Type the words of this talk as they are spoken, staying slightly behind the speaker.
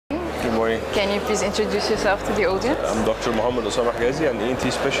morning. Can you please introduce yourself to the audience? I'm Dr.Mohamed Ossama Hegazy, an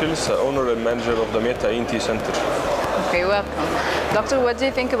ENT specialist, owner and manager of Damietta ENT Center. Okay, welcome. Doctor, what do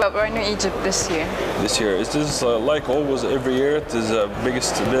you think about RhinoEgypt this year? This year, it is like always every year, it is the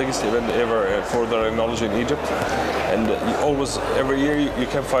biggest event ever for the rhinology in Egypt. And always, every year, you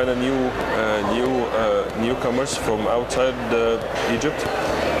can find a newcomers from outside Egypt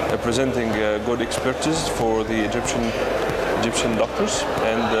presenting good expertise for the Egyptian doctors.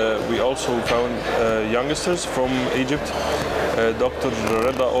 And we also found youngsters from Egypt. Dr.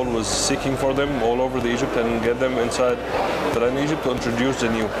 Reda always seeking for them all over the Egypt and get them inside the RhinoEgypt to introduce the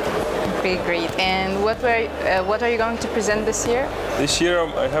new. Okay, great. And what are you going to present this year? This year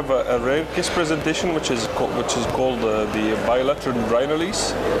I have a rare case presentation which is called the bilateral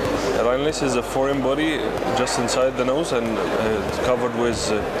rhinolese. A rhinolese is a foreign body just inside the nose and covered with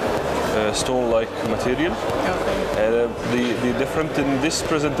stone-like material. Okay. The difference in this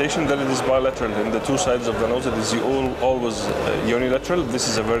presentation that it is bilateral. In the two sides of the nose it is always unilateral. This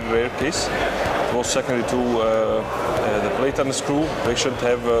is a very rare case. Most secondary to the plate and screw. Patient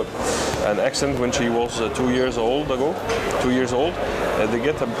have an accident when she was 2 years old. They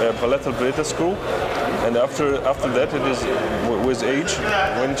get a bilateral plate and screw. And after that, it is with age.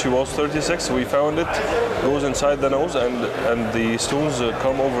 When she was 36, we found it goes inside the nose, and the stones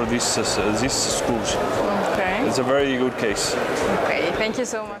come over these screws. Okay. It's a very good case. Okay, thank you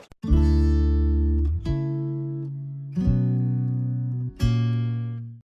so much.